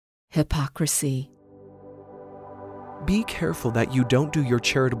Hypocrisy. Be careful that you don't do your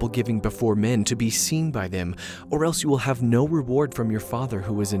charitable giving before men to be seen by them, or else you will have no reward from your Father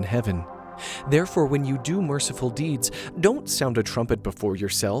who is in heaven. Therefore, when you do merciful deeds, don't sound a trumpet before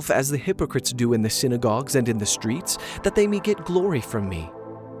yourself, as the hypocrites do in the synagogues and in the streets, that they may get glory from me.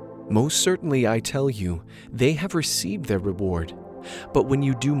 Most certainly, I tell you, they have received their reward. But when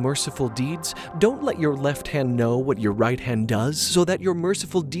you do merciful deeds, don't let your left hand know what your right hand does, so that your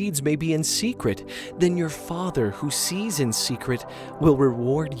merciful deeds may be in secret. Then your Father, who sees in secret, will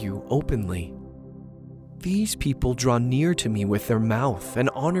reward you openly. These people draw near to me with their mouth and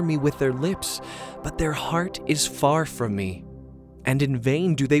honor me with their lips, but their heart is far from me. And in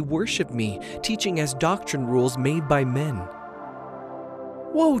vain do they worship me, teaching as doctrine rules made by men.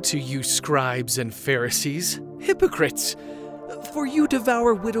 Woe to you, scribes and Pharisees, hypocrites! For you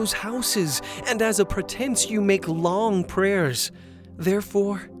devour widows' houses, and as a pretense you make long prayers.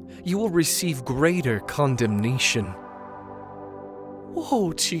 Therefore, you will receive greater condemnation.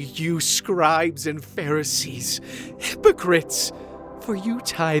 Woe to you, scribes and Pharisees, hypocrites! For you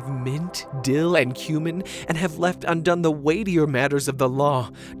tithe mint, dill, and cumin, and have left undone the weightier matters of the law,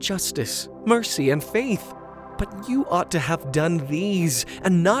 justice, mercy, and faith. But you ought to have done these,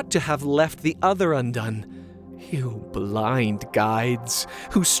 and not to have left the other undone. You blind guides,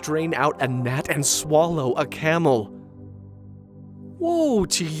 who strain out a gnat and swallow a camel. Woe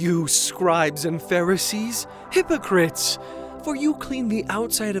to you, scribes and Pharisees, hypocrites! For you clean the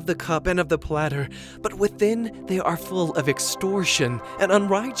outside of the cup and of the platter, but within they are full of extortion and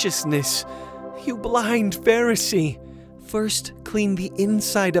unrighteousness. You blind Pharisee! First clean the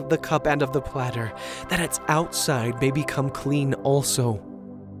inside of the cup and of the platter, that its outside may become clean also.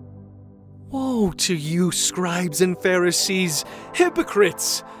 Woe to you, scribes and Pharisees,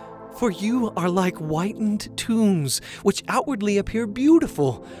 hypocrites! For you are like whitened tombs, which outwardly appear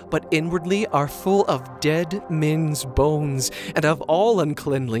beautiful, but inwardly are full of dead men's bones and of all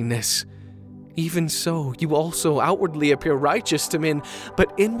uncleanliness. Even so, you also outwardly appear righteous to men,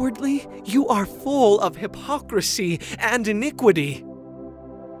 but inwardly you are full of hypocrisy and iniquity.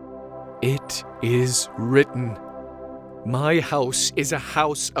 It is written, "My house is a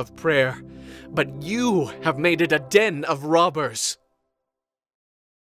house of prayer," but you have made it a den of robbers.